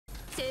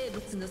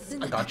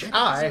I got your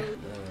eye.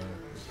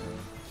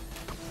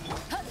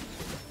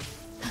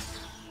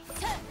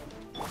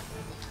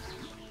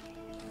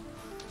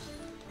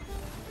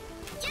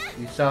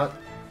 You suck.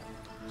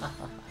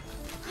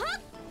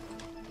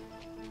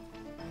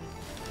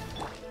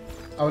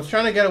 I was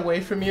trying to get away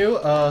from you.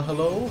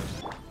 Hello?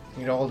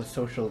 You know all the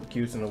social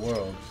cues in the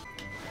world.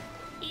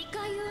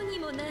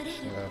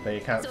 But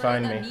you can't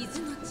find me.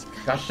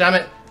 Gosh damn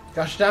it!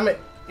 Gosh damn it!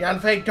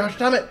 Yanfei, gosh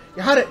damn it!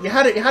 You had it! You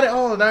had it! You had it!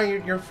 Oh, now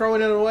you're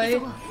throwing it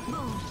away?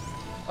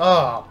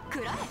 Oh.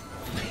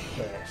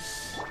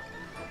 Yes.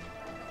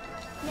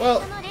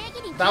 Well,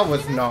 that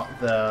was not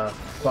the...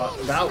 But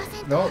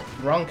that... No,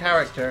 wrong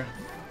character.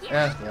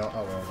 Yeah, you know,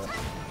 oh well.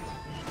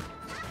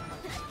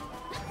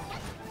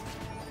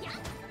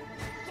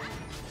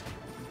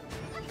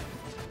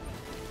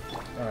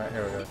 Alright,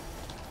 here we go.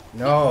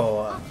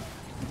 No!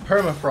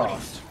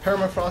 Permafrost.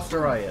 Permafrost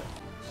or riot.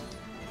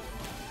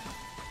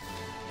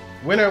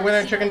 Winner,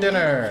 winner, chicken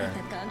dinner!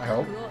 I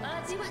hope.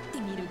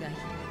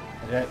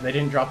 They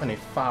didn't drop any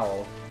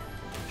foul.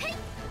 Is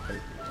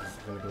it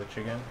gonna glitch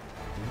again?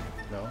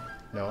 No?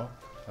 No?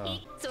 Oh.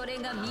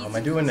 How am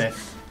I doing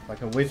this?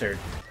 Like a wizard.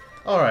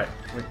 Alright.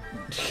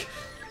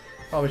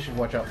 Probably should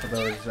watch out for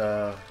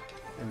those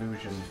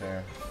illusions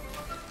there.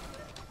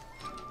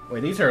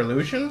 Wait, these are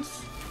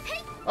illusions?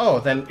 Oh,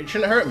 then it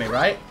shouldn't hurt me,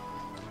 right?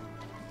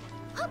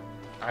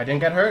 I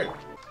didn't get hurt?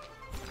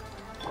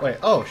 Wait,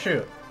 oh,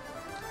 shoot.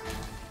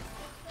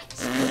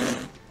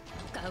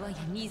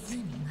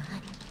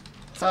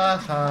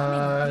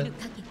 Haha.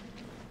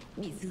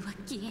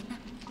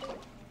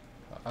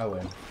 I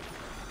win.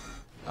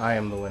 I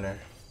am the winner.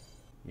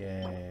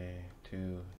 Yay. 2,